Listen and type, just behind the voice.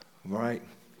All right.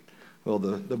 Well,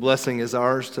 the blessing is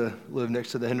ours to live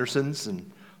next to the Hendersons,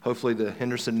 and hopefully the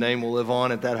Henderson name will live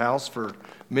on at that house for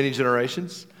many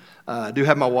generations. I do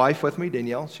have my wife with me,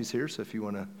 Danielle. She's here, so if you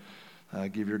want to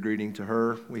give your greeting to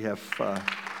her, we have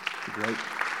great.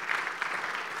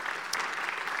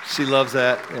 She loves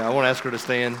that. Yeah, I won't ask her to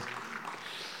stand.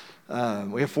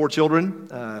 We have 4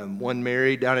 children, one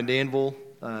married down in Danville,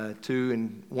 2,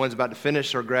 and one's about to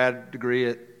finish her grad degree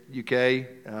at UK.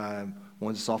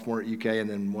 One's a sophomore at UK, and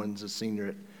then one's a senior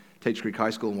at Tates Creek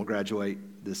High School, and will graduate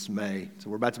this May.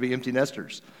 So we're about to be empty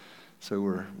nesters.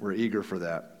 So we're eager for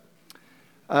that.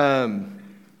 I'm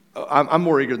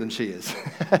more eager than she is.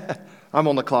 I'm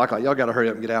on the clock. Like, y'all got to hurry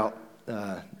up and get out.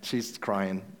 She's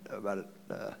crying about it,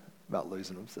 about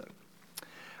losing them. So,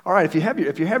 all right. If you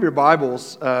have your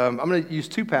Bibles, I'm going to use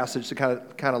 2 passages to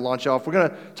kind of launch off. We're going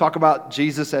to talk about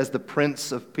Jesus as the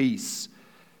Prince of Peace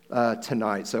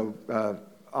tonight. So.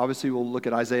 Obviously, we'll look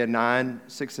at Isaiah 9,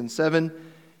 6, and 7,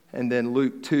 and then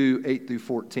Luke 2, 8 through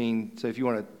 14. So if you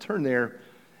want to turn there.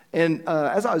 And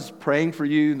as I was praying for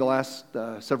you the last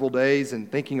several days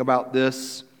and thinking about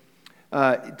this,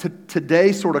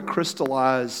 today sort of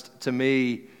crystallized to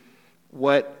me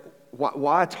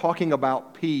why talking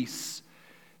about peace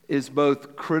is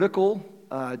both critical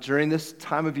during this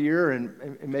time of year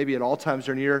and maybe at all times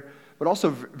during the year, but also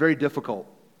very difficult.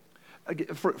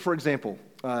 For example,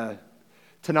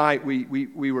 tonight,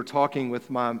 we were talking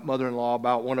with my mother-in-law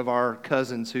about one of our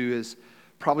cousins who is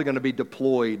probably going to be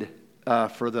deployed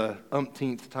for the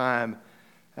umpteenth time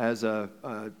as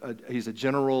he's a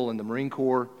general in the Marine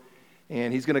Corps,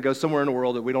 and he's going to go somewhere in the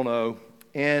world that we don't know.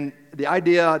 And the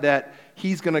idea that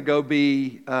he's going to go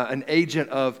be an agent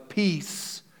of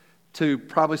peace to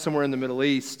probably somewhere in the Middle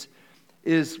East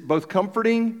is both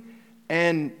comforting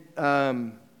and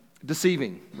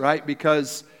deceiving, right?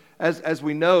 Because As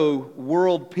we know,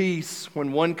 world peace,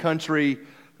 when one country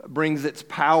brings its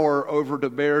power over to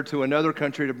bear to another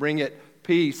country to bring it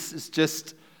peace, is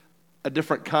just a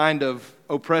different kind of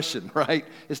oppression, right?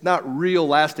 It's not real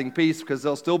lasting peace because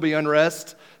there'll still be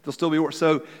unrest, there'll still be war.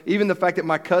 So even the fact that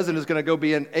my cousin is going to go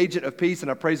be an agent of peace, and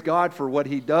I praise God for what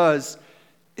he does,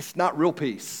 it's not real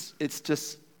peace. It's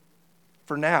just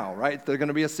for now, right? There's going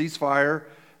to be a ceasefire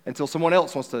until someone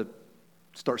else wants to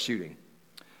start shooting.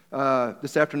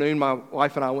 This afternoon, my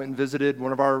wife and I went and visited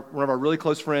one of our really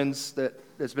close friends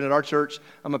that's been at our church.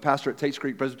 I'm a pastor at Tates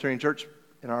Creek Presbyterian Church,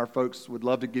 and our folks would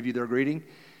love to give you their greeting.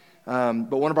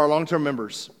 But one of our long-term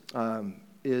members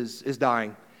is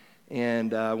dying,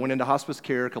 and went into hospice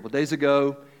care a couple of days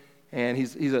ago. And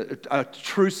he's a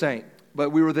true saint. But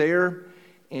we were there,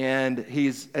 and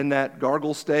he's in that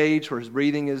gargle stage where his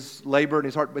breathing is labored,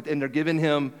 and his heart. And they're giving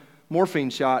him morphine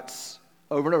shots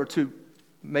over and over to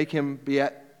make him be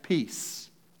at peace.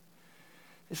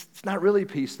 It's not really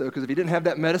peace, though, because if he didn't have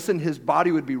that medicine, his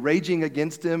body would be raging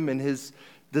against him and his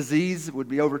disease would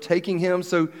be overtaking him.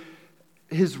 So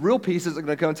his real peace isn't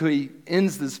going to come until he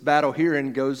ends this battle here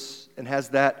and goes and has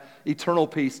that eternal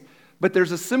peace. But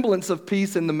there's a semblance of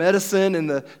peace in the medicine and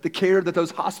the care that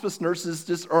those hospice nurses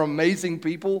just are amazing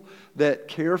people that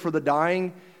care for the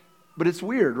dying. But it's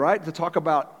weird, right, to talk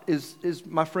about, is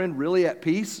my friend really at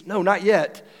peace? No, not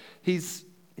yet.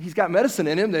 He's got medicine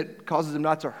in him that causes him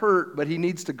not to hurt, but he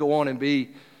needs to go on and be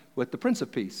with the Prince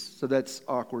of Peace. So that's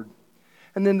awkward.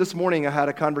 And then this morning I had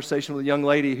a conversation with a young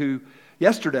lady who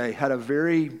yesterday had a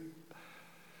very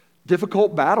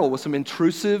difficult battle with some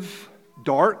intrusive,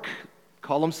 dark,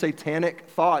 call them satanic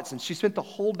thoughts. And she spent the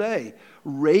whole day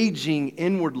raging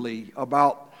inwardly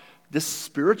about this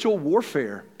spiritual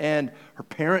warfare. And her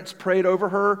parents prayed over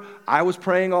her. I was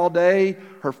praying all day.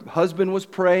 Her husband was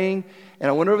praying. And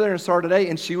I went over there and saw her today,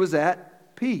 and she was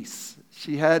at peace.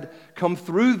 She had come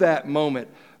through that moment.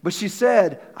 But she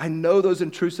said, I know those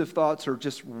intrusive thoughts are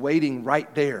just waiting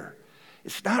right there.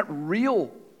 It's not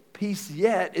real peace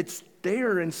yet. It's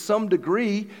there in some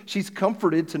degree. She's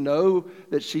comforted to know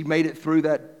that she made it through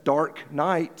that dark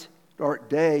night, dark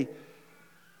day.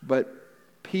 But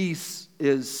peace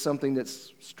is something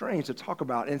that's strange to talk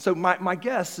about. And so my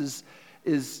guess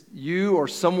is you are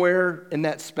somewhere in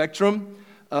that spectrum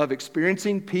of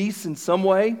experiencing peace in some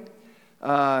way,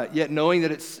 yet knowing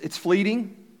that it's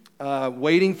fleeting,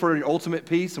 waiting for your ultimate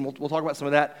peace, and we'll talk about some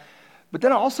of that. But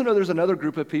then I also know there's another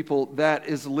group of people that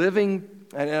is living,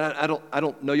 and I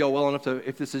don't know y'all well enough to,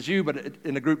 if this is you, but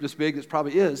in a group this big, this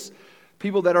probably is,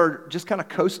 people that are just kind of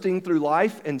coasting through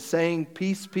life and saying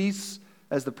peace, peace,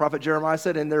 as the prophet Jeremiah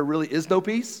said, and there really is no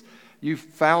peace. You've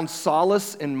found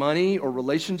solace in money or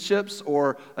relationships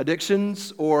or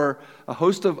addictions or a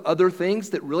host of other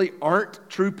things that really aren't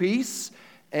true peace.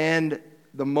 And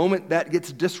the moment that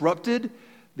gets disrupted,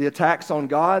 the attacks on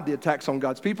God, the attacks on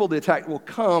God's people, the attack will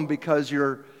come because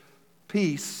your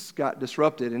peace got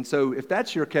disrupted. And so if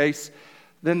that's your case,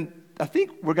 then I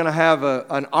think we're going to have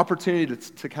an opportunity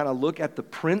to kind of look at the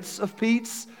Prince of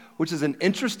Peace, which is an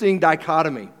interesting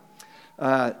dichotomy.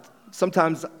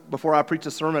 Sometimes before I preach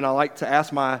a sermon, I like to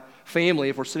ask my family,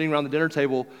 if we're sitting around the dinner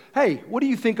table, hey, what do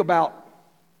you think about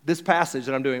this passage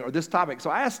that I'm doing or this topic?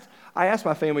 So I asked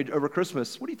my family over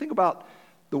Christmas, what do you think about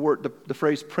the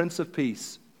phrase Prince of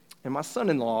Peace? And my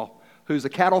son-in-law, who's a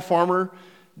cattle farmer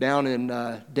down in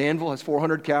Danville, has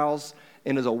 400 cows,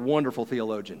 and is a wonderful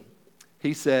theologian.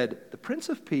 He said, the Prince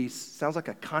of Peace sounds like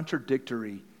a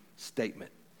contradictory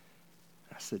statement.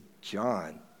 I said,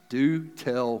 John, do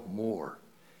tell more.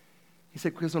 He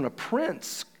said, because when a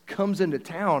prince comes into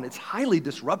town, it's highly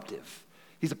disruptive.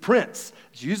 He's a prince.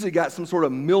 He's usually got some sort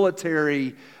of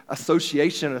military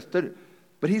association,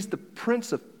 but he's the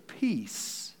Prince of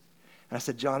Peace. And I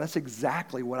said, John, that's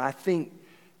exactly what I think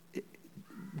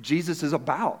Jesus is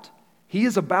about. He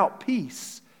is about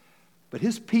peace, but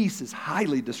his peace is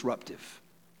highly disruptive.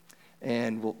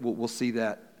 And we'll see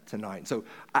that tonight. So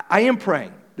I am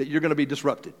praying that you're going to be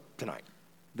disrupted tonight,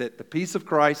 that the peace of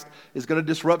Christ is going to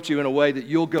disrupt you in a way that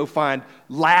you'll go find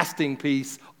lasting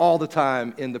peace all the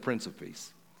time in the Prince of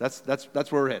Peace. That's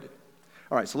where we're headed.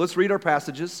 All right, so let's read our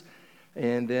passages,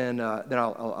 and then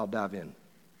I'll dive in.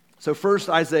 So first,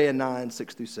 Isaiah 9,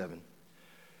 6 through 7.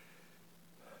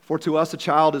 For to us a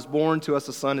child is born, to us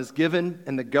a son is given,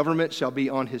 and the government shall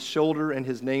be on his shoulder, and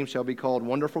his name shall be called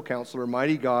Wonderful Counselor,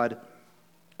 Mighty God,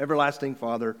 Everlasting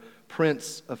Father,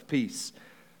 Prince of Peace.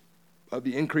 Of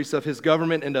the increase of his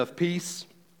government and of peace,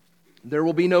 there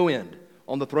will be no end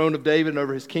on the throne of David and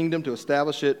over his kingdom, to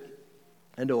establish it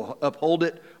and to uphold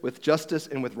it with justice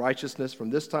and with righteousness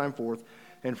from this time forth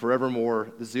and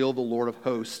forevermore. The zeal of the Lord of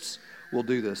hosts will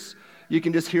do this. You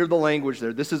can just hear the language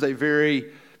there. This is a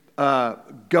very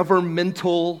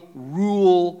governmental,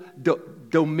 rule,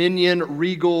 dominion,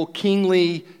 regal,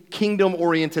 kingly,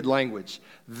 kingdom-oriented language.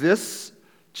 This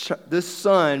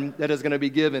son that is going to be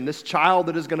given, this child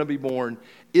that is going to be born,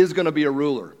 is going to be a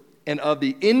ruler. And of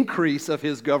the increase of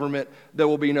his government, there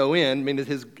will be no end. I mean,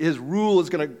 his rule is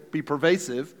going to be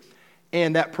pervasive,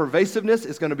 and that pervasiveness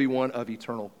is going to be one of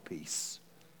eternal peace.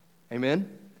 Amen?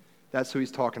 That's who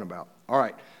he's talking about. All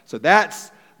right, so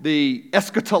that's the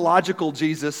eschatological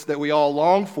Jesus that we all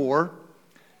long for.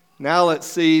 Now let's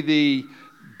see the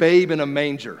babe in a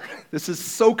manger. This is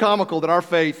so comical that our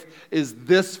faith is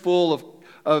this full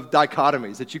of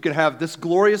dichotomies, that you can have this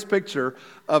glorious picture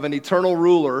of an eternal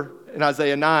ruler in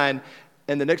Isaiah 9,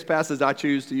 and the next passage I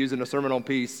choose to use in a sermon on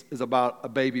peace is about a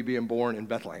baby being born in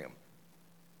Bethlehem.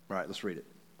 All right, let's read it.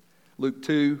 Luke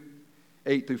 2,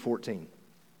 8 through 14.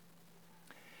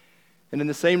 And in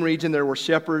the same region there were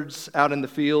shepherds out in the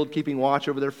field, keeping watch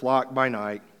over their flock by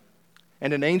night.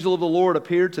 And an angel of the Lord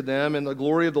appeared to them, and the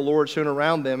glory of the Lord shone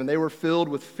around them, and they were filled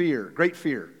with fear, great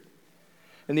fear.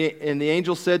 And the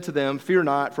angel said to them, Fear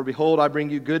not, for behold, I bring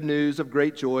you good news of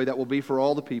great joy that will be for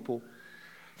all the people.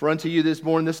 For unto you is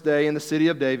born this day in the city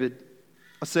of David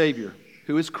a Savior,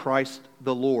 who is Christ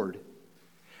the Lord.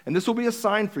 And this will be a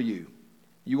sign for you.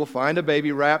 You will find a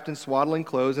baby wrapped in swaddling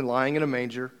clothes and lying in a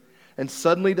manger. And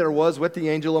suddenly there was with the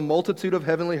angel a multitude of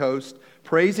heavenly hosts,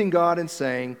 praising God and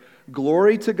saying,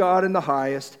 Glory to God in the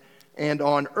highest, and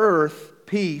on earth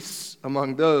peace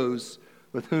among those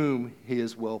with whom he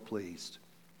is well pleased.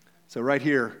 So right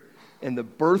here, in the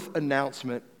birth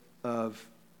announcement of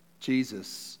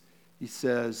Jesus, he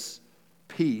says,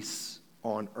 peace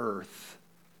on earth,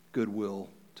 goodwill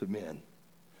to men,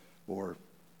 or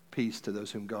peace to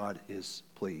those whom God is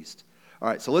pleased. All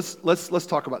right, so let's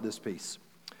talk about this peace.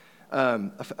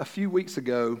 A few weeks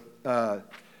ago, the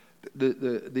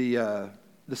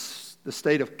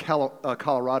state of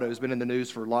Colorado has been in the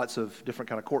news for lots of different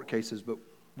kind of court cases, but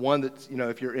one that,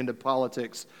 if you're into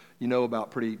politics, you know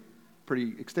about pretty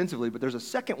extensively. But there's a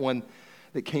second one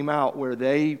that came out where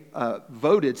they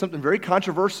voted something very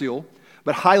controversial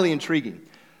but highly intriguing.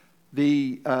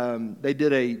 They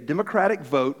did a Democratic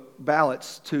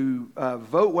ballots to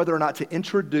vote whether or not to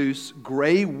introduce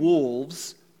gray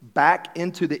wolves back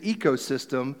into the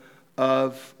ecosystem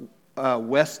of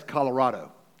West Colorado.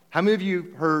 How many of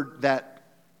you heard that?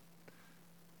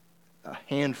 A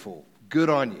handful. Good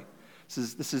on you.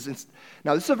 This is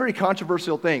a very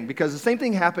controversial thing, because the same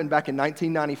thing happened back in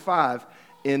 1995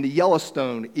 in the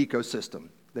Yellowstone ecosystem.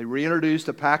 They reintroduced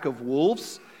a pack of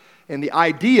wolves, and the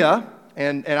idea,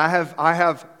 and I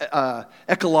have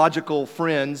ecological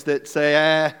friends that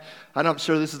say, I'm not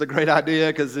sure this is a great idea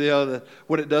because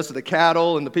what it does to the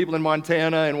cattle, and the people in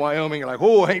Montana and Wyoming are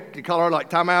like, hey, Colorado,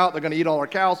 time out, they're going to eat all our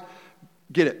cows.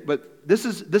 get it. But this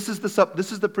is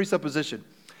the presupposition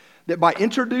that by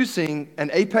introducing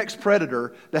an apex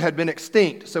predator that had been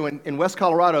extinct, so in West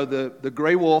Colorado, the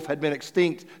gray wolf had been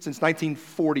extinct since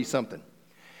 1940-something.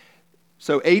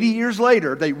 So 80 years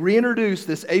later, they reintroduced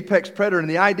this apex predator, and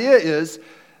the idea is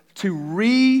to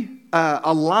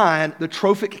realign the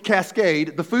trophic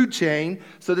cascade, the food chain,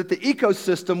 so that the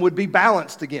ecosystem would be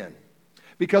balanced again.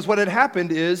 Because what had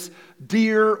happened is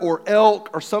deer or elk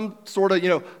or some sort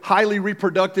of, highly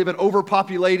reproductive and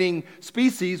overpopulating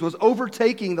species was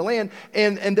overtaking the land,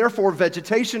 and therefore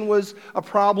vegetation was a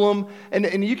problem.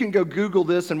 And you can go Google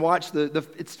this and watch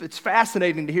it's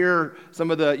fascinating to hear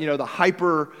some of the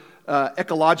hyper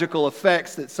ecological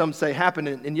effects that some say happened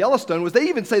in Yellowstone. Was they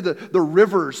even say the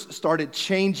rivers started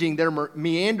changing their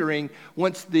meandering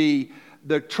once the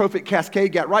trophic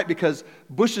cascade got right, because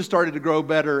bushes started to grow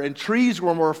better and trees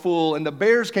were more full and the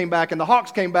bears came back and the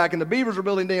hawks came back and the beavers were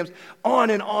building dams, on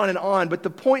and on and on. But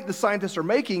the point the scientists are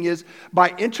making is by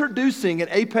introducing an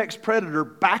apex predator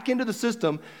back into the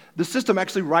system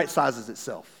actually right-sizes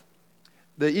itself.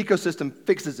 The ecosystem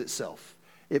fixes itself.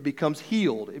 It becomes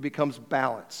healed. It becomes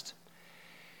balanced.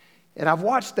 And I've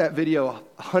watched that video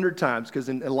 100 times because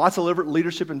in lots of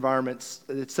leadership environments,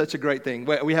 it's such a great thing.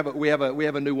 We have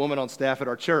a new woman on staff at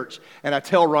our church, and I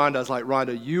tell Rhonda, I was like,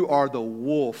 Rhonda, you are the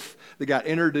wolf that got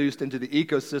introduced into the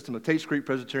ecosystem of Tates Creek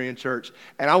Presbyterian Church,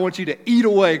 and I want you to eat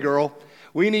away, girl.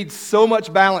 We need so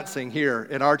much balancing here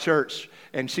in our church,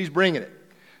 and she's bringing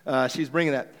it. She's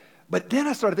bringing that. But then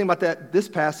I started thinking about this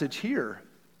passage here,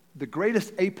 the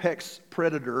greatest apex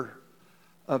predator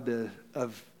of the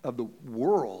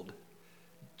world.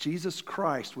 Jesus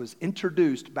Christ was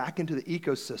introduced back into the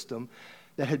ecosystem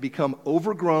that had become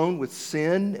overgrown with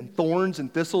sin and thorns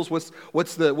and thistles.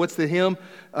 What's the hymn?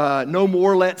 No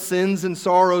more let sins and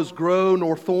sorrows grow,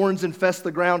 nor thorns infest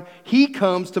the ground. He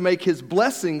comes to make his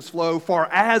blessings flow far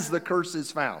as the curse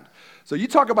is found. So you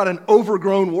talk about an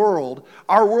overgrown world.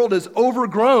 Our world is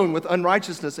overgrown with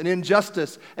unrighteousness and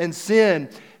injustice and sin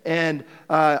and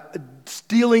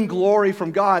stealing glory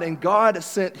from God. And God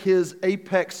sent his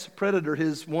apex predator,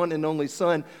 his one and only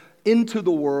Son, into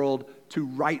the world to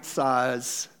right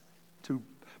size, to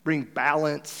bring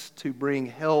balance, to bring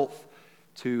health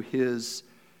to his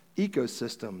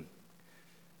ecosystem.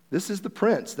 This is the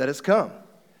Prince that has come.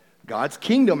 God's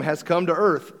kingdom has come to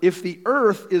earth. If the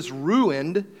earth is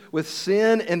ruined with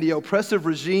sin and the oppressive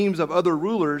regimes of other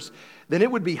rulers, then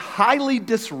it would be highly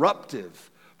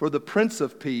disruptive for the Prince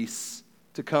of Peace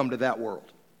to come to that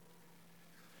world.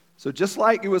 So just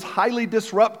like it was highly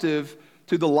disruptive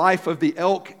to the life of the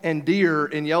elk and deer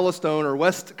in Yellowstone or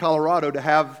West Colorado to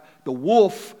have the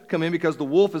wolf come in, because the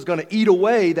wolf is going to eat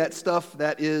away that stuff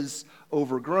that is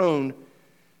overgrown,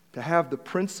 to have the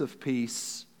Prince of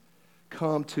Peace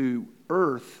come to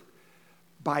earth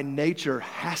by nature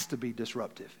has to be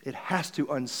disruptive. It has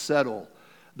to unsettle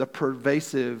the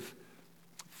pervasive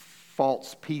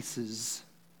false pieces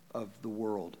of the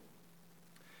world.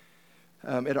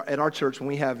 At our church, when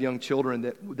we have young children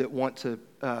that want to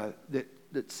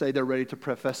that say they're ready to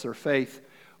profess their faith,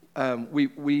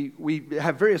 we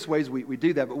have various ways we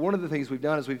do that. But one of the things we've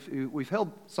done is we've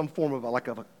held some form of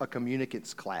a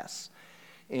communicants class.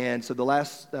 And so the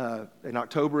last, in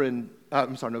November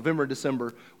and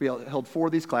December, we held 4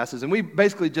 of these classes. And we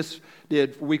basically just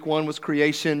did, week 1 was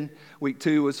creation, week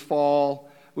 2 was fall,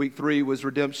 week 3 was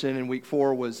redemption, and week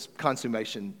 4 was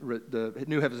consummation, the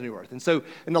new heavens and new earth. And so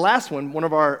in the last one, one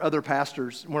of our other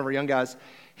pastors, one of our young guys,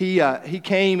 he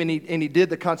came and he did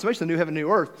the consummation, the new heaven,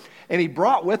 new earth. And he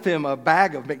brought with him a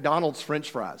bag of McDonald's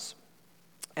French fries.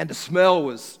 And the smell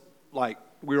was like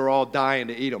we were all dying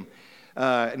to eat them.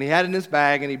 And he had it in his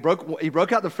bag, and he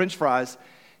broke out the French fries,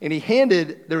 and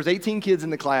there was 18 kids in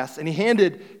the class, and he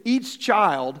handed each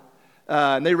child,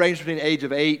 and they ranged between the age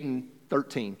of 8 and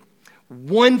 13,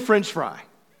 1 French fry.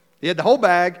 He had the whole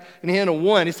bag, and he handed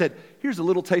one. He said, "Here's a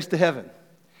little taste of heaven."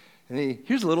 And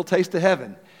here's a little taste of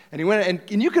heaven. And he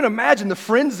went, and you can imagine the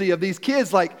frenzy of these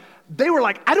kids. Like, they were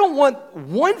like, "I don't want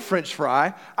 1 French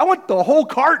fry. I want the whole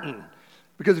carton."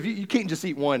 Because if you can't just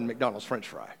eat 1 McDonald's French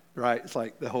fry. Right? It's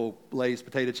like the whole Lay's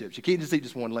potato chips. You can't just eat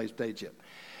just 1 Lay's potato chip.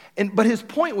 But his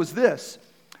point was this.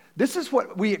 This is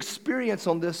what we experience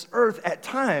on this earth at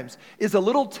times, is a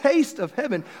little taste of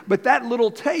heaven, but that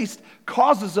little taste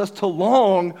causes us to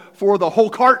long for the whole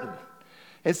carton.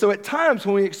 And so at times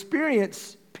when we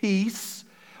experience peace,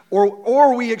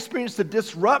 or we experience the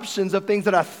disruptions of things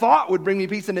that I thought would bring me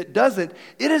peace and it doesn't,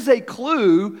 it is a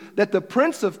clue that the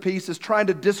Prince of Peace is trying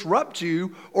to disrupt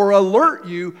you or alert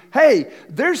you, hey,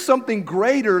 there's something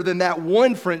greater than that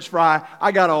 1 French fry.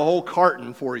 I got a whole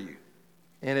carton for you.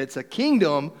 And it's a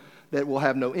kingdom that will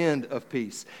have no end of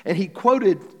peace. And he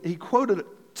quoted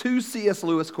two C.S.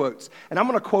 Lewis quotes, and I'm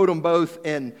going to quote them both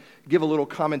and give a little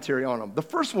commentary on them. The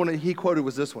first one he quoted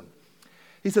was this one.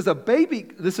 He says,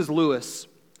 this is Lewis,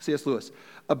 C.S. Lewis,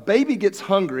 a baby gets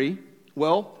hungry,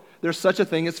 well, there's such a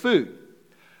thing as food.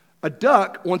 A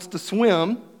duck wants to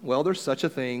swim, well, there's such a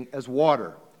thing as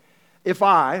water. If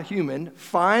I, human,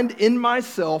 find in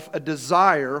myself a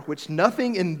desire which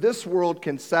nothing in this world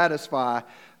can satisfy,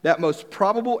 that most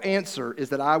probable answer is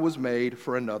that I was made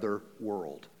for another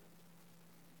world.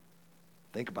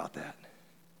 Think about that.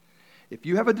 If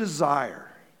you have a desire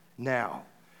now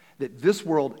that this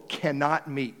world cannot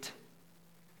meet,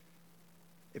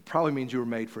 it probably means you were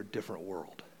made for a different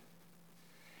world.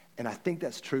 And I think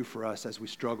that's true for us as we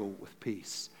struggle with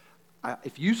peace.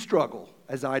 If you struggle,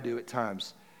 as I do at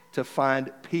times, to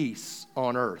find peace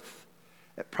on earth,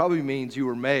 it probably means you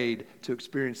were made to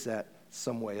experience that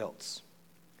somewhere else.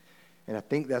 And I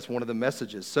think that's one of the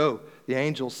messages. So the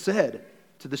angel said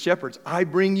to the shepherds, I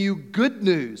bring you good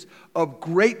news of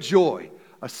great joy.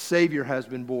 A Savior has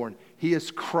been born. He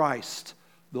is Christ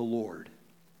the Lord.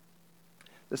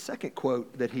 The second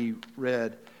quote that he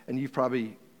read, and you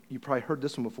probably heard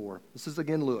this one before. This is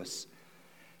again Lewis.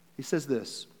 He says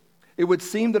this, it would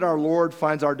seem that our Lord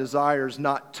finds our desires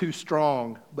not too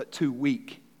strong, but too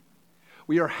weak.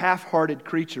 We are half-hearted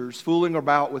creatures fooling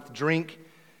about with drink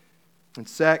and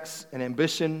sex and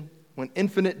ambition when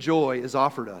infinite joy is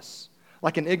offered us.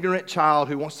 Like an ignorant child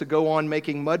who wants to go on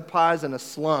making mud pies in a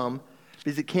slum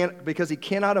because he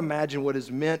cannot imagine what is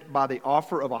meant by the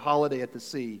offer of a holiday at the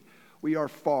sea, we are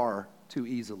far too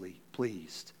easily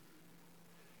pleased.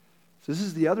 So this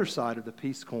is the other side of the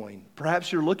peace coin.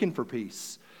 Perhaps you're looking for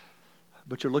peace,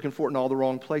 but you're looking for it in all the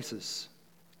wrong places.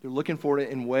 You're looking for it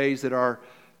in ways that are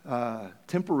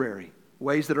temporary,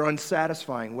 ways that are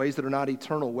unsatisfying, ways that are not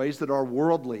eternal, ways that are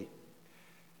worldly.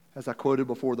 As I quoted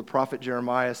before, the prophet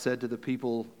Jeremiah said to the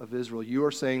people of Israel, you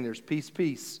are saying there's peace,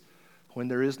 peace, when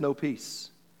there is no peace.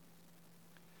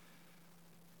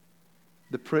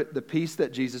 The peace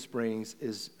that Jesus brings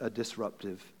is a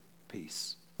disruptive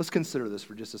peace. Let's consider this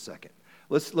for just a second.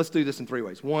 Let's do this in three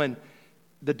ways. One,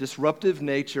 the disruptive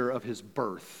nature of his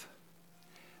birth.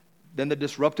 Then the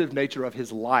disruptive nature of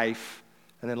his life.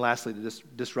 And then lastly, the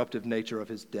disruptive nature of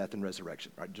his death and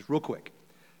resurrection. All right, just real quick.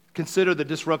 Consider the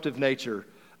disruptive nature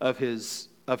of his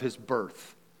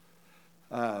birth.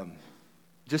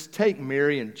 Just take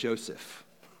Mary and Joseph.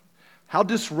 How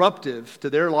disruptive to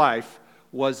their life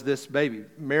was this baby?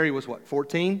 Mary was what,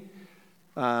 14?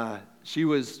 She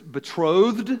was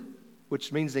betrothed,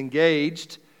 which means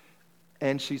engaged,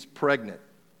 and she's pregnant.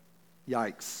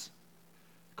 Yikes.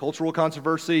 Cultural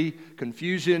controversy,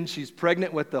 confusion. She's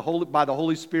pregnant by the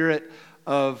Holy Spirit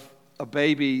of a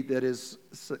baby that is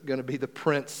going to be the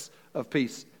Prince of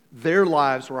Peace. Their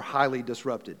lives were highly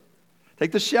disrupted.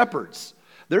 Take the shepherds.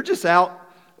 They're just out,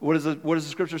 what does the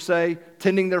scripture say?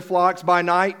 Tending their flocks by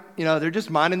night. They're just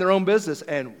minding their own business.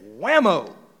 And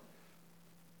whammo!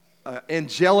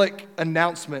 Angelic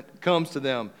announcement comes to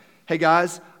them. Hey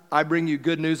guys, I bring you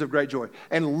good news of great joy.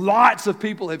 And lots of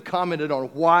people have commented on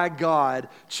why God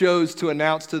chose to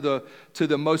announce to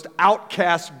the most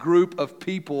outcast group of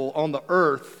people on the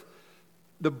earth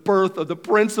the birth of the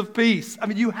Prince of Peace. I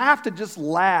mean, you have to just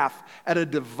laugh at a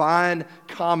divine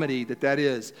comedy that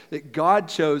is. That God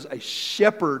chose a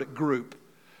shepherd group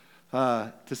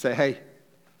to say, hey,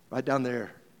 right down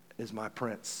there is my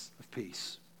Prince of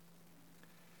Peace.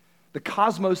 The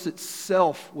cosmos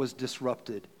itself was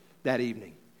disrupted that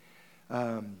evening.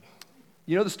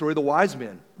 You know the story of the wise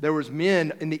men. There was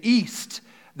men in the east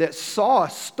that saw a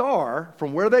star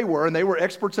from where they were, and they were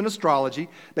experts in astrology.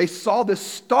 They saw this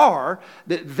star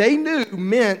that they knew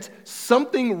meant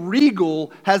something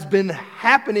regal has been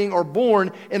happening or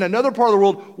born in another part of the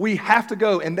world. We have to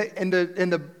go. And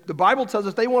the Bible tells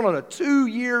us they went on a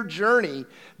 2-year journey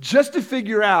just to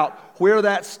figure out where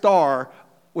that star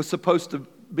was supposed to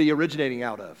be originating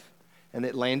out of. And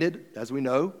it landed, as we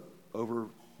know, over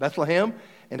Bethlehem,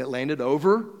 and it landed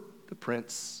over the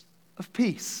Prince of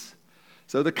Peace.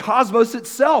 So the cosmos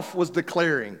itself was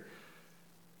declaring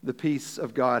the peace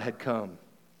of God had come.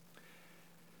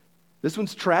 This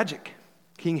one's tragic.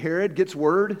 King Herod gets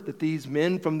word that these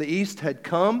men from the east had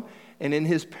come, and in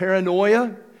his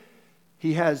paranoia,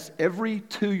 he has every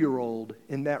 2-year-old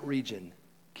in that region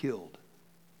killed.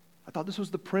 I thought this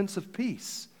was the Prince of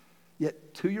Peace,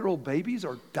 yet 2-year-old babies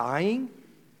are dying.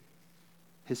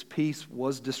 His peace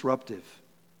was disruptive.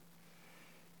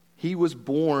 He was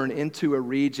born into a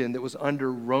region that was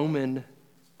under Roman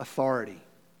authority.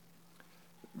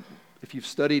 If you've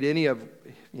studied any of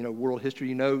world history,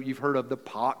 you've heard of the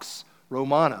Pax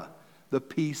Romana, the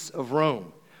peace of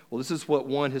Rome. Well, this is what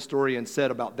one historian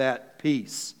said about that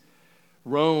peace.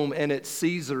 Rome and its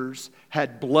Caesars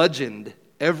had bludgeoned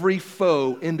every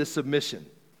foe into submission.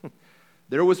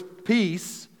 There was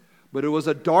peace, but it was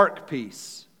a dark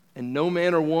peace, and no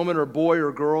man or woman or boy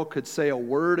or girl could say a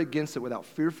word against it without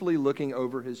fearfully looking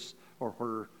over his or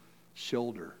her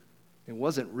shoulder. It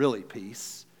wasn't really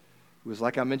peace. It was,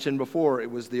 like I mentioned before,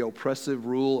 it was the oppressive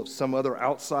rule of some other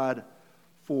outside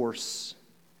force.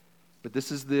 But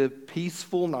this is the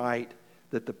peaceful night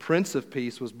that the Prince of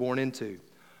Peace was born into.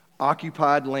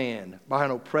 Occupied land by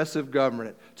an oppressive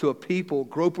government to a people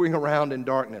groping around in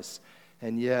darkness,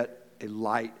 and yet a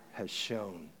light has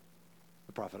shone,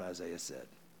 the prophet Isaiah said.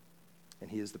 And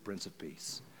he is the Prince of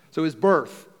Peace. So his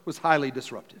birth was highly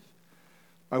disruptive.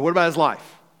 All right, what about his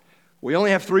life? We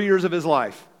only have 3 years of his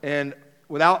life, and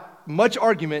without much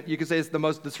argument, you could say it's the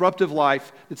most disruptive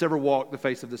life that's ever walked the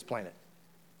face of this planet.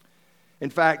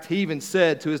 In fact, he even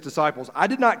said to his disciples, I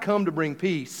did not come to bring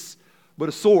peace, but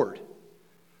a sword.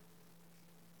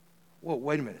 Whoa,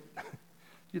 wait a minute.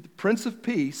 You're the Prince of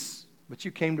Peace, but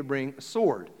you came to bring a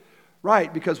sword.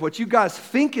 Right, because what you guys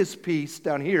think is peace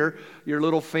down here, your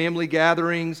little family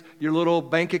gatherings, your little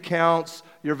bank accounts,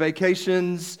 your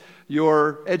vacations,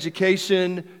 your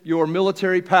education, your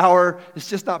military power, it's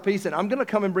just not peace. And I'm going to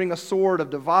come and bring a sword of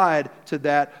divide to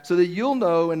that so that you'll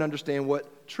know and understand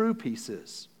what true peace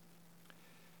is.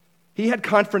 He had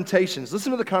confrontations.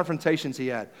 Listen to the confrontations he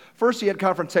had. First, he had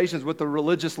confrontations with the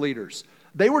religious leaders.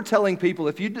 They were telling people,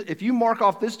 if you mark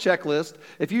off this checklist,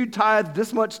 if you tithe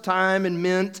this much time and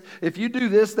mint, if you do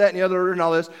this, that, and the other, and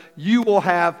all this, you will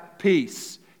have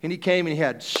peace. And he came and he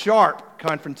had sharp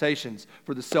confrontations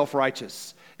for the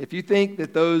self-righteous. If you think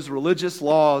that those religious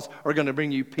laws are going to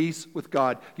bring you peace with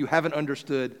God, you haven't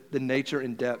understood the nature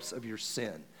and depths of your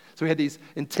sin. So he had these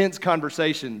intense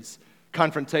confrontations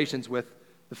with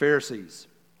the Pharisees.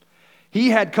 He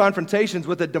had confrontations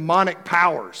with the demonic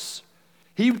powers.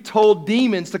 He told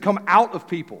demons to come out of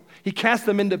people. He cast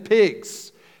them into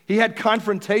pigs. He had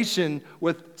confrontation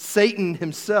with Satan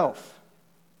himself.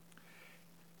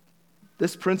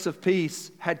 This Prince of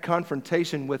Peace had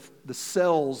confrontation with the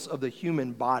cells of the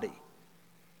human body.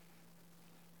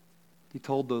 He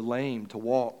told the lame to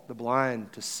walk, the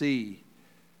blind to see.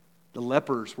 The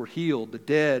lepers were healed. The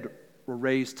dead were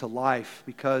raised to life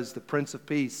because the Prince of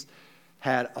Peace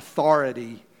had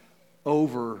authority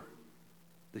over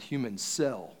the human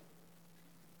cell.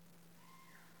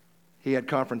 He had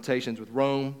confrontations with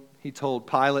Rome. He told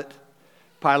Pilate.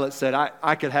 Pilate said,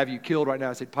 I could have you killed right now.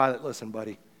 I said, Pilate, listen,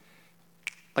 buddy.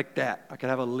 Like that, I could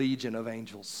have a legion of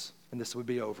angels, and this would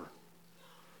be over.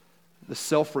 The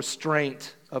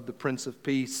self-restraint of the Prince of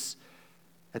Peace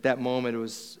at that moment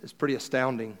is pretty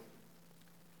astounding.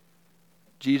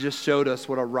 Jesus showed us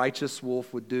what a righteous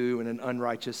wolf would do in an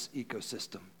unrighteous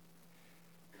ecosystem.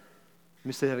 Let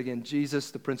me say that again.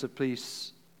 Jesus, the Prince of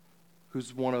Peace,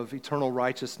 who's one of eternal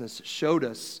righteousness, showed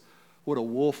us what a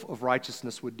wolf of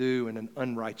righteousness would do in an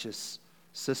unrighteous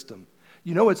system.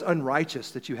 You know it's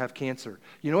unrighteous that you have cancer.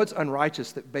 You know it's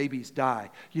unrighteous that babies die.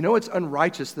 You know it's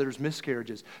unrighteous that there's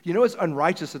miscarriages. You know it's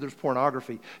unrighteous that there's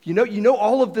pornography. You know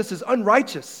all of this is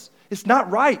unrighteous. It's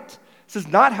not right. This is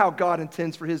not how God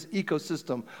intends for his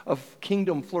ecosystem of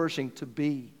kingdom flourishing to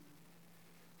be.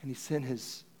 And he sent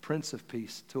his Prince of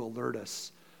Peace to alert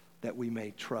us that we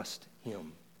may trust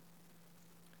him.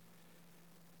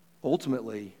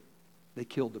 Ultimately, they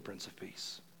killed the Prince of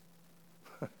Peace.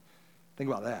 Think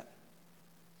about that.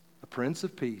 The Prince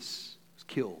of Peace was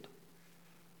killed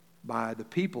by the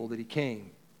people that he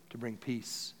came to bring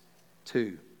peace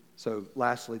to. So,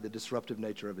 lastly, the disruptive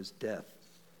nature of his death.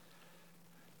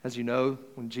 As you know,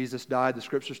 when Jesus died, the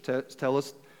scriptures tell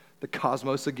us the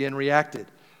cosmos again reacted.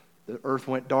 The earth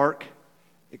went dark.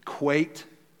 It quaked.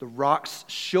 The rocks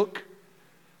shook.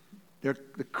 The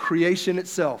creation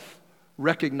itself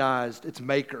recognized its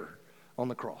maker on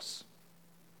the cross.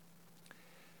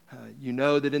 You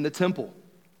know that in the temple,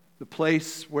 the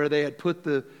place where they had put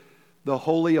the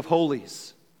Holy of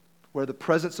Holies, where the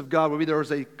presence of God would be, there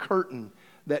was a curtain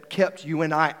that kept you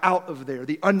and I out of there.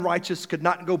 The unrighteous could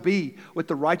not go be with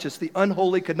the righteous. The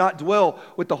unholy could not dwell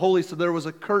with the holy, so there was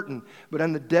a curtain. But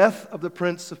in the death of the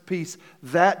Prince of Peace,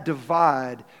 that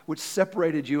divide which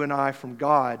separated you and I from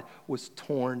God was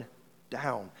torn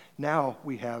down. Now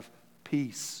we have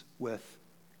peace with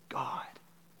God.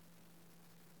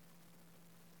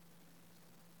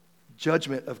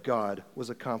 Judgment of God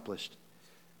was accomplished.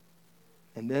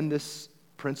 And then this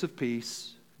Prince of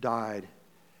Peace died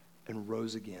and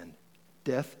rose again.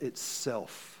 Death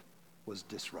itself was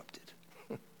disrupted.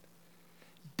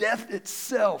 Death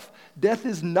itself. Death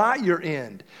is not your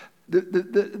end.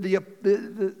 The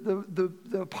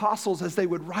apostles, as they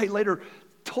would write later,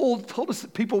 told us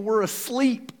that people were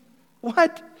asleep.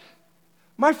 What?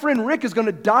 My friend Rick is going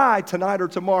to die tonight or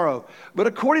tomorrow, but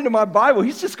according to my Bible,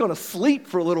 he's just going to sleep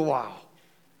for a little while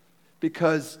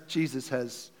because Jesus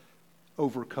has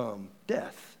overcome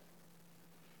death.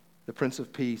 The Prince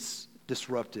of Peace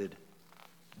disrupted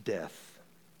death.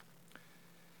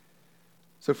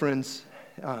 So friends,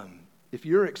 if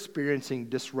you're experiencing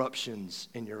disruptions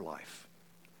in your life,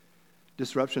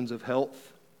 disruptions of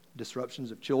health,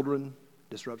 disruptions of children,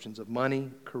 disruptions of money,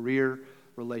 career,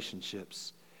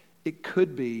 relationships, it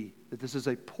could be that this is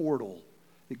a portal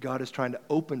that God is trying to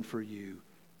open for you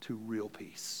to real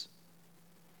peace.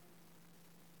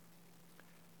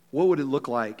 What would it look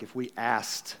like if we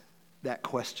asked that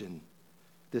question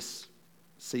this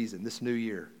season, this new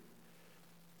year?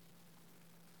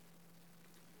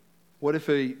 What if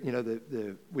we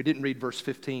didn't read verse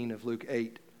 15 of Luke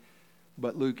 8,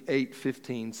 but Luke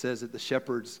 8:15 says that the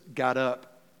shepherds got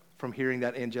up from hearing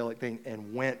that angelic thing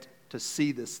and went to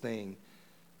see this thing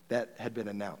that had been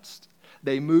announced.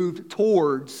 They moved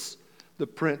towards the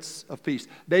Prince of Peace.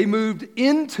 They moved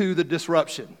into the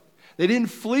disruption. They didn't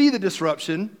flee the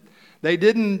disruption. They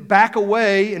didn't back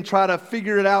away and try to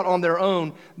figure it out on their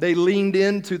own. They leaned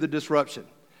into the disruption.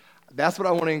 That's what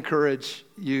I want to encourage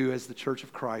you as the Church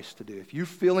of Christ to do. If you're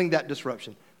feeling that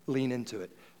disruption, lean into it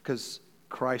because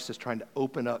Christ is trying to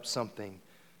open up something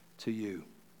to you.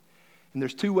 And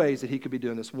there's two ways that he could be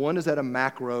doing this. One is at a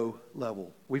macro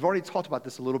level. We've already talked about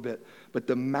this a little bit, but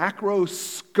the macro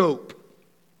scope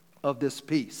of this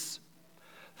peace.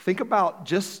 Think about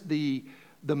just the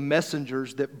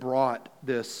messengers that brought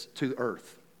this to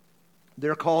earth.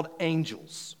 They're called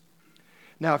angels.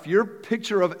 Now, if your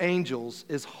picture of angels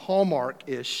is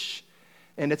Hallmark-ish,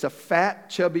 and it's a fat,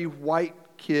 chubby, white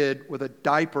kid with a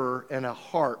diaper and a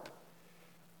harp,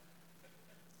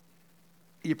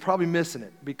 you're probably missing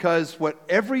it. Because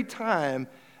every time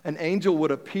an angel would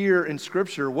appear in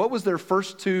Scripture, what was their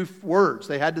first two words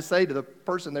they had to say to the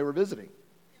person they were visiting?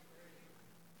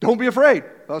 Don't be afraid.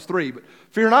 That was three, but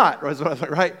fear not,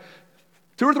 right?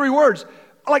 2 or 3 words.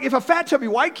 Like if a fat, chubby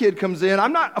white kid comes in,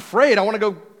 I'm not afraid. I want to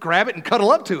go grab it and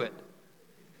cuddle up to it.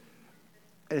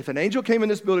 And if an angel came in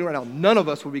this building right now, none of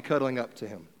us would be cuddling up to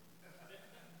him.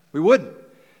 We wouldn't,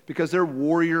 because they're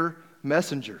warrior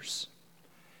messengers.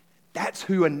 That's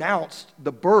who announced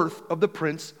the birth of the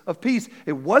Prince of Peace.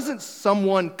 It wasn't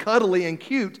someone cuddly and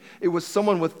cute. It was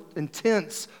someone with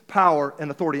intense power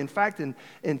and authority. In fact, in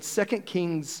 2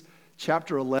 Kings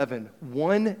chapter 11,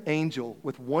 one angel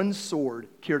with one sword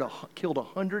killed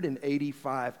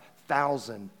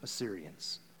 185,000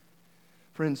 Assyrians.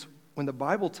 Friends, when the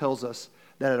Bible tells us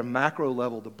that at a macro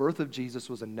level, the birth of Jesus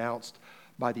was announced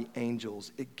by the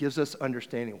angels, it gives us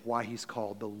understanding of why he's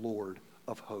called the Lord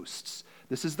of hosts.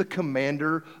 This is the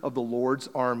commander of the Lord's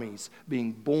armies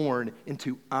being born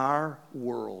into our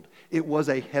world. It was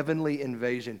a heavenly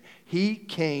invasion. He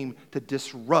came to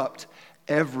disrupt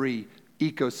every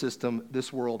ecosystem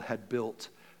this world had built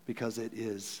because it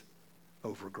is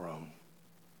overgrown.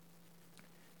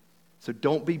 So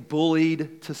don't be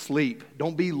bullied to sleep.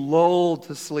 Don't be lulled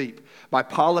to sleep by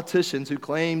politicians who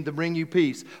claim to bring you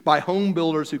peace, by home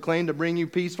builders who claim to bring you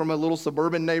peace from a little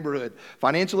suburban neighborhood,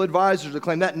 financial advisors who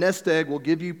claim that nest egg will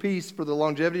give you peace for the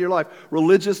longevity of your life,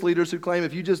 religious leaders who claim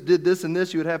if you just did this and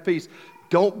this, you would have peace.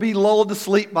 Don't be lulled to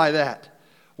sleep by that.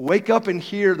 Wake up and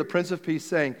hear the Prince of Peace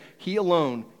saying, he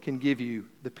alone can give you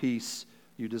the peace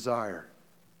you desire.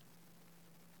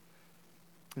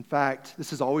 In fact,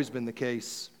 this has always been the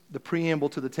case. The preamble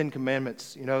to the 10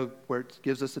 Commandments, where it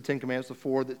gives us the 10 Commandments, the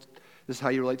 4, that this is how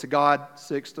you relate to God.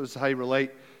 6, this is how you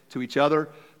relate to each other.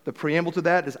 The preamble to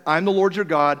that is, I'm the Lord your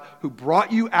God who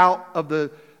brought you out of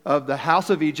the house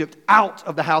of Egypt, out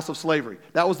of the house of slavery.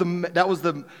 That was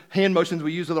the hand motions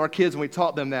we used with our kids when we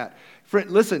taught them that. Friend,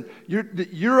 listen,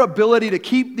 your ability to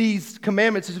keep these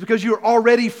commandments is because you're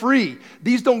already free.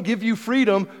 These don't give you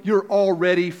freedom. You're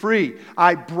already free.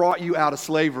 I brought you out of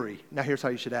slavery. Now here's how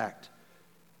you should act.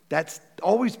 That's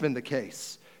always been the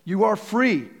case. You are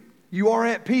free. You are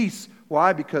at peace.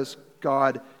 Why? Because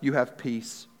God, you have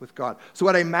peace with God. So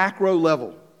at a macro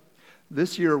level,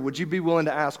 this year, would you be willing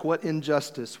to ask what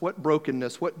injustice, what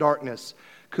brokenness, what darkness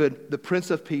could the Prince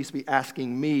of Peace be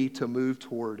asking me to move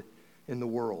toward in the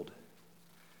world?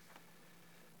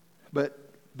 But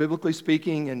biblically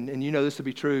speaking, and you know this to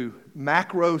be true,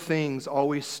 macro things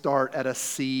always start at a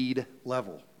seed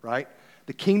level, right?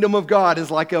 The kingdom of God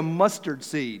is like a mustard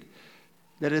seed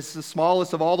that is the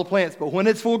smallest of all the plants, but when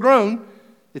it's full grown,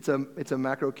 it's a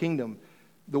macro kingdom.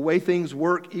 the way things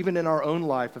work even in our own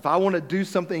life. If I want to do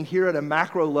something here at a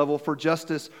macro level for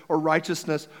justice or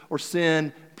righteousness or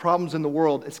sin, problems in the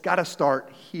world, it's got to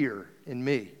start here in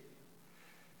me.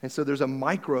 And so there's a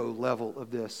micro level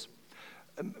of this.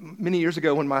 Many years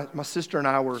ago when my sister and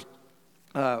I were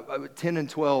 10 and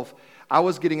 12, I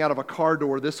was getting out of a car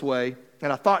door this way,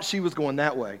 and I thought she was going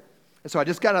that way. And so I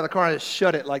just got out of the car and I just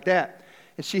shut it like that.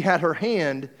 And she had her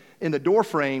hand in the door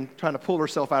frame trying to pull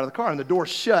herself out of the car, and the door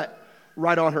shut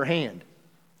right on her hand.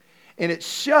 And it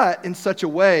shut in such a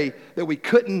way that we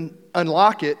couldn't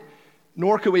unlock it,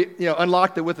 nor could we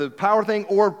unlock it with a power thing,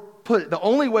 or the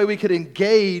only way we could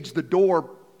engage the door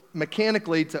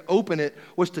mechanically to open it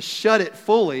was to shut it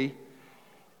fully.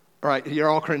 All right, you're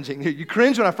all cringing. You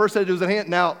cringed when I first said it was a hand.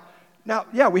 Now,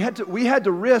 yeah, we had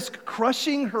to risk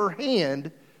crushing her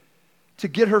hand to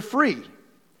get her free.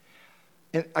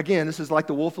 And again, this is like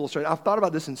the Wolf illustration. I've thought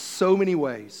about this in so many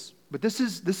ways, but this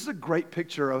is a great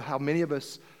picture of how many of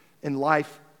us in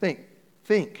life think.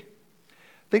 Think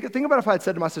about if I had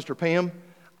said to my sister, Pam,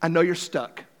 I know you're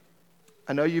stuck.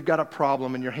 I know you've got a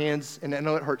problem in your hands, and I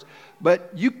know it hurts,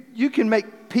 but you can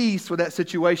make peace with that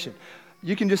situation.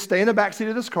 You can just stay in the backseat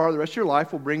of this car the rest of your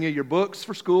life. We'll bring you your books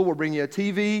for school. We'll bring you a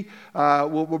TV.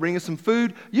 We'll bring you some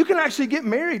food. You can actually get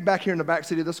married back here in the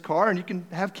backseat of this car, and you can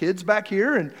have kids back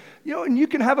here, and you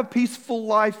can have a peaceful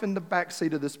life in the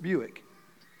backseat of this Buick.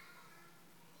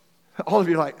 All of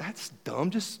you are like, that's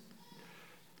dumb. Just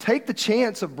take the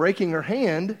chance of breaking her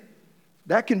hand.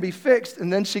 That can be fixed,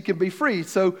 and then she can be free.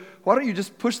 So why don't you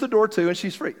just push the door too, and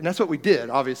she's free? And that's what we did,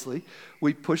 obviously.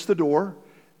 We pushed the door.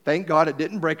 Thank God it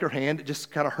didn't break her hand. It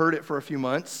just kind of hurt it for a few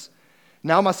months.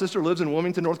 Now my sister lives in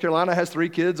Wilmington, North Carolina, has 3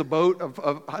 kids, a boat,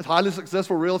 of highly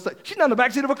successful real estate. She's not in the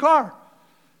backseat of a car.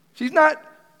 She's not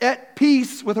at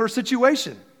peace with her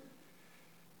situation.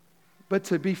 But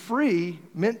to be free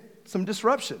meant some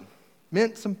disruption,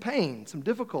 meant some pain, some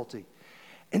difficulty.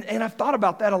 And I've thought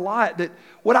about that a lot, that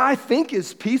what I think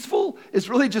is peaceful is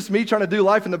really just me trying to do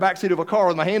life in the backseat of a car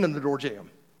with my hand in the door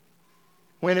jamb.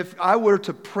 When if I were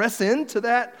to press into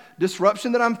that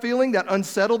disruption that I'm feeling, that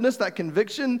unsettledness, that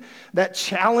conviction, that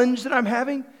challenge that I'm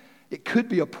having, it could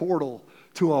be a portal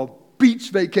to a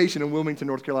beach vacation in Wilmington,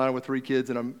 North Carolina with 3 kids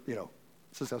and a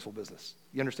successful business.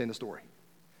 You understand the story.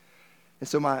 And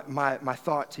so my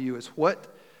thought to you is what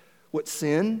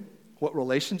sin, what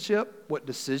relationship, what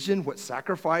decision, what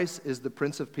sacrifice is the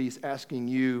Prince of Peace asking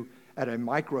you at a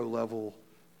micro level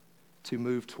to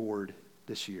move toward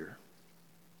this year?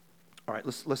 All right,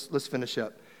 let's finish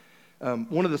up.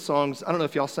 One of the songs, I don't know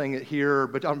if y'all sang it here,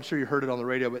 but I'm sure you heard it on the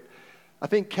radio, but I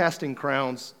think Casting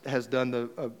Crowns has done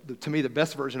to me the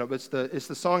best version of it. It's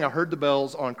the song I Heard the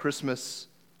Bells on Christmas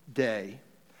Day.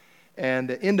 And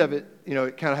the end of it,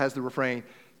 it kind of has the refrain,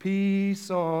 peace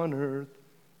on earth,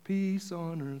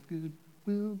 good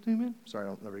will to men. Sorry,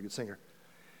 I'm not a very good singer.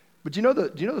 But do you know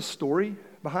the story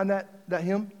behind that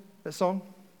hymn, that song?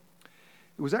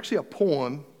 It was actually a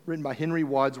poem written by Henry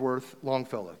Wadsworth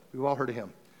Longfellow. We've all heard of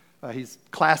him. He's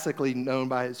classically known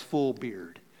by his full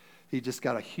beard. He just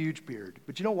got a huge beard.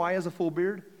 But you know why he has a full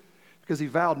beard? Because he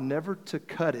vowed never to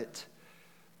cut it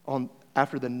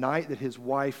after the night that his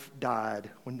wife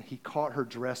died, when he caught her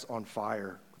dress on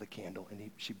fire with a candle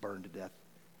and she burned to death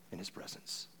in his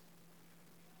presence.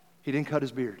 He didn't cut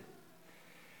his beard.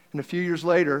 And a few years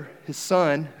later, his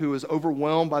son, who was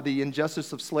overwhelmed by the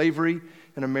injustice of slavery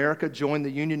in America, joined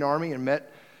the Union Army and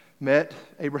met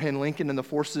Abraham Lincoln and the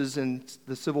forces in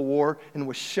the Civil War and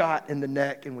was shot in the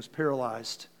neck and was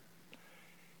paralyzed.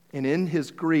 And in his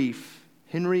grief,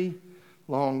 Henry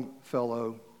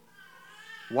Longfellow,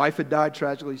 wife had died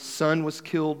tragically, son was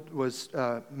killed, was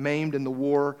maimed in the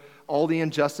war, all the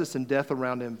injustice and death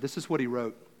around him. This is what he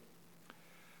wrote.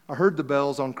 I heard the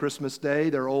bells on Christmas Day,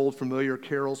 their old familiar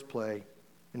carols play,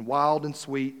 and wild and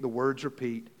sweet the words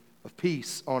repeat of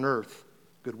peace on earth,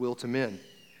 goodwill to men.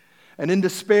 And in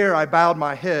despair I bowed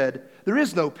my head. There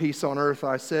is no peace on earth,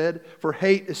 I said, for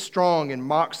hate is strong and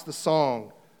mocks the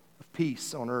song of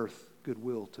peace on earth,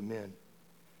 goodwill to men.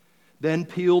 Then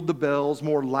pealed the bells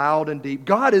more loud and deep.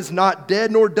 God is not dead,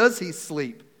 nor does he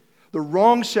sleep. The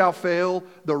wrong shall fail,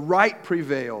 the right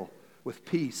prevail, with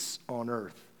peace on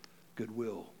earth,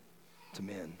 goodwill to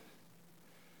men.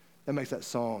 That makes that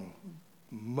song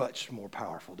much more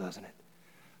powerful, doesn't it?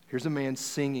 Here's a man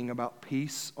singing about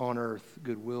peace on earth,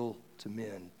 goodwill to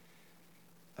men,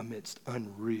 amidst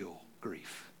unreal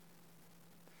grief.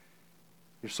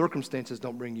 Your circumstances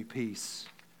don't bring you peace.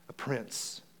 A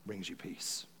prince brings you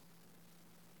peace.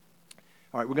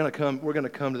 All right, we're going to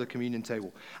come to the communion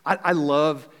table. I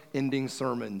love ending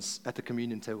sermons at the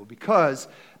communion table because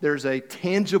there's a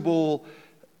tangible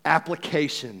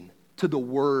application to the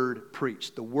word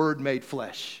preached, the word made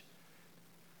flesh.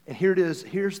 And here it is.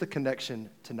 Here's the connection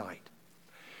tonight.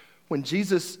 When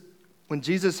Jesus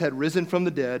had risen from the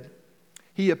dead,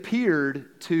 he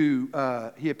appeared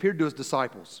to his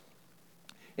disciples.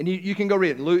 And you can go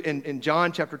read it in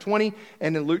John chapter 20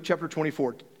 and in Luke chapter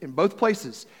 24. In both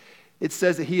places, it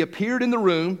says that he appeared in the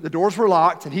room, the doors were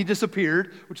locked, and he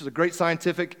disappeared, which is a great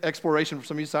scientific exploration for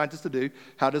some of you scientists to do.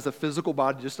 How does a physical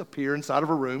body just appear inside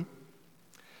of a room?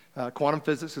 Quantum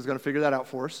physics is going to figure that out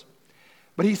for us.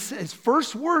 But his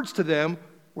first words to them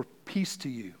were, "Peace to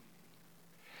you."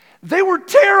 They were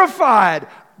terrified.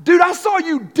 Dude, I saw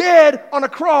you dead on a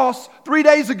cross 3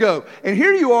 days ago, and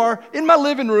here you are in my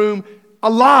living room,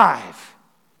 alive.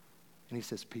 And he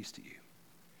says, "Peace to you."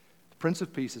 The Prince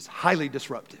of Peace is highly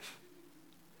disruptive.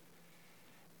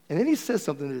 And then he says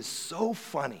something that is so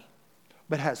funny,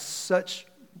 but has such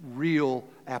real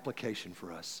application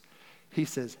for us. He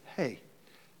says, "Hey,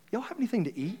 y'all have anything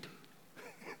to eat?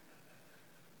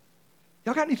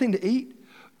 Y'all got anything to eat?"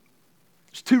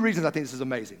 There's two reasons I think this is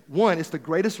amazing. One, it's the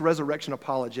greatest resurrection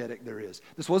apologetic there is.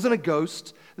 This wasn't a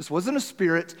ghost. This wasn't a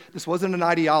spirit. This wasn't an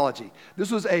ideology.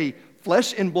 This was a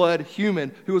flesh and blood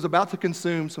human who was about to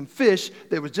consume some fish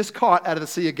that was just caught out of the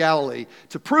Sea of Galilee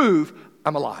to prove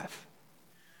I'm alive.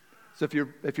 So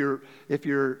if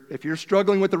you're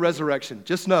struggling with the resurrection,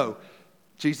 just know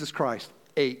Jesus Christ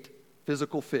ate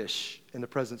physical fish in the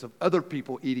presence of other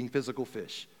people eating physical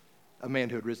fish, a man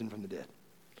who had risen from the dead.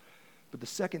 But the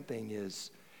second thing is,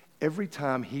 every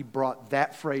time he brought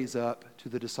that phrase up to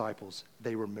the disciples,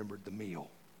 they remembered the meal.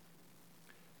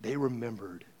 They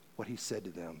remembered what he said to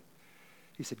them.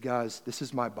 He said, "Guys, this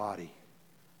is my body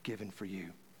given for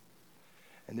you.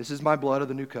 And this is my blood of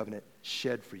the new covenant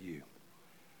shed for you.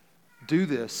 Do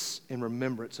this in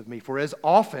remembrance of me. For as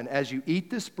often as you eat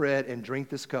this bread and drink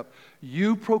this cup,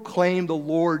 you proclaim the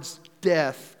Lord's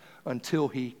death until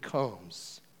he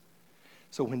comes."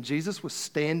 So when Jesus was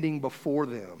standing before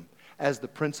them as the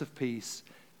Prince of Peace,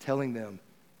 telling them,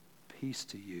 "Peace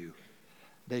to you,"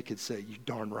 they could say, "You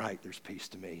darn right, there's peace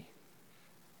to me.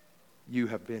 You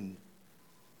have been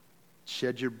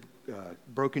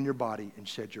broken your body and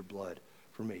shed your blood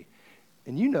for me."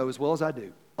 And you know as well as I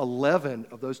do, 11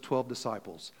 of those 12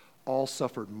 disciples all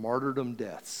suffered martyrdom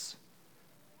deaths.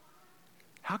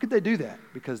 How could they do that?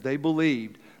 Because they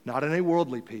believed not in a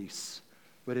worldly peace,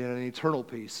 but in an eternal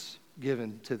peace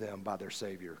given to them by their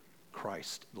Savior,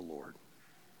 Christ the Lord.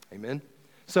 Amen?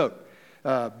 So,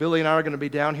 Billy and I are going to be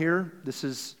down here. This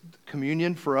is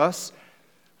communion for us.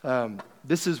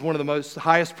 This is one of the most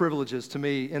highest privileges to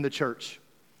me in the church,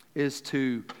 is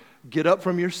to get up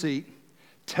from your seat,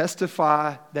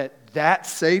 testify that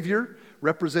Savior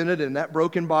represented in that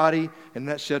broken body and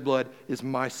that shed blood is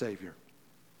my Savior.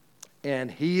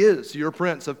 And he is your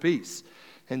Prince of Peace.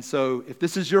 And so if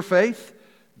this is your faith,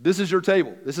 this is your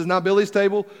table. This is not Billy's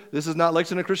table. This is not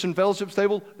Lexington Christian Fellowship's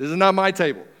table. This is not my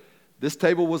table. This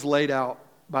table was laid out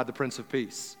by the Prince of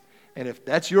Peace. And if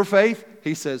that's your faith,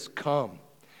 he says, "Come."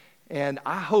 And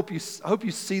I hope you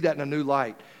see that in a new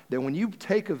light, that when you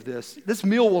take of this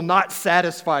meal will not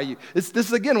satisfy you. This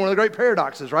is, again, one of the great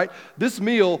paradoxes, right? This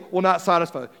meal will not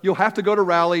satisfy you. You'll have to go to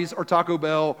Rally's or Taco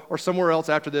Bell or somewhere else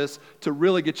after this to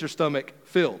really get your stomach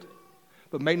filled.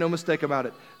 But make no mistake about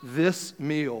it, this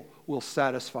meal will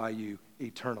satisfy you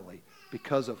eternally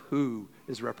because of who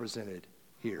is represented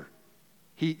here.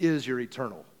 He is your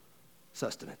eternal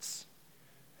sustenance.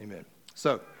 Amen.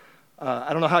 So,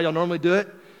 I don't know how y'all normally do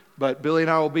it, but Billy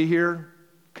and I will be here.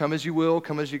 Come as you will,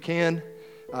 come as you can.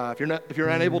 If you're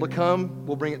unable to come,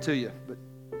 we'll bring it to you. But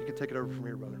you can take it over from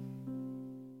here, brother.